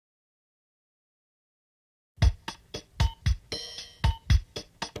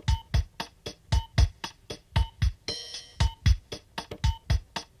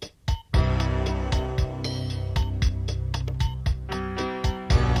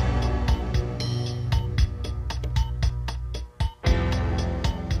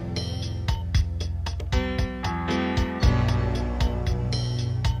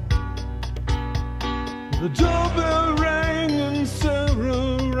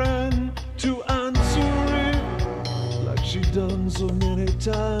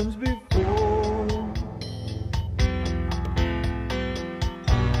times before.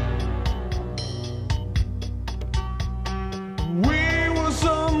 We were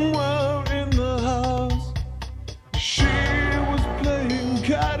somewhere in the house. She was playing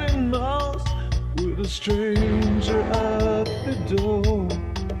cat and mouse with a stranger at the door.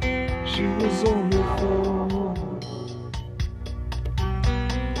 She was on the phone.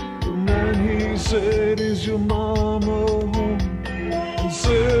 The man, he said, "Is your mama home?" And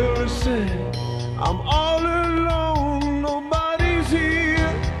Sarah said, "I'm all alone, nobody's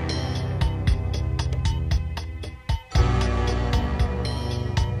here."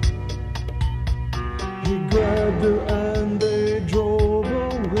 He grabbed her and they drove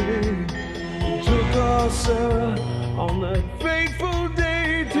away. He took our Sarah on that fateful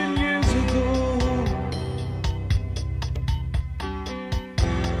day 10 years ago.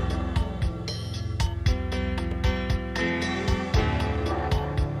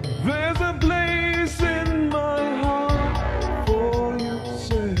 There's a place in my heart for you,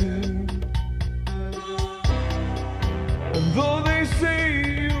 said. And though they say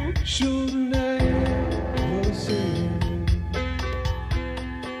you should never say it,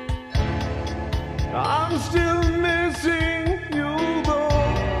 I'm still missing you, though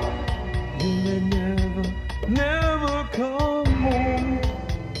you may never come home.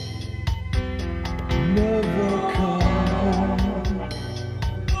 Never come home.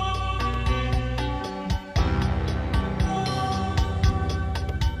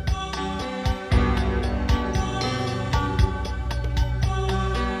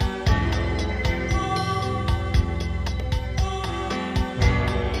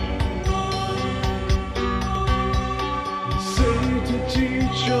 To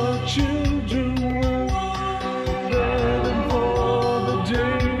teach your children well, prepare them for the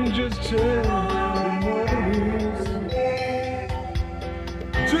dangers, tell them what it is.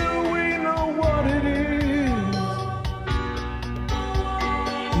 Till we know what it is,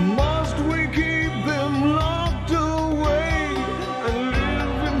 must we keep them locked away and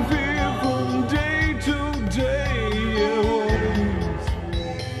live in fear from day to day? Yeah, what it is.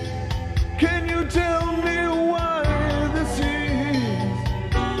 Can you tell me why this is?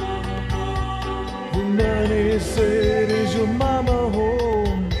 The nanny said, "Is your mama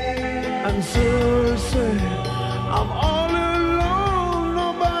home?" And Sarah said, "I'm all alone,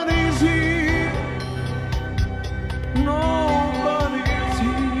 nobody's here. Nobody's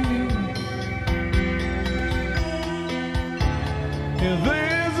here." Yeah,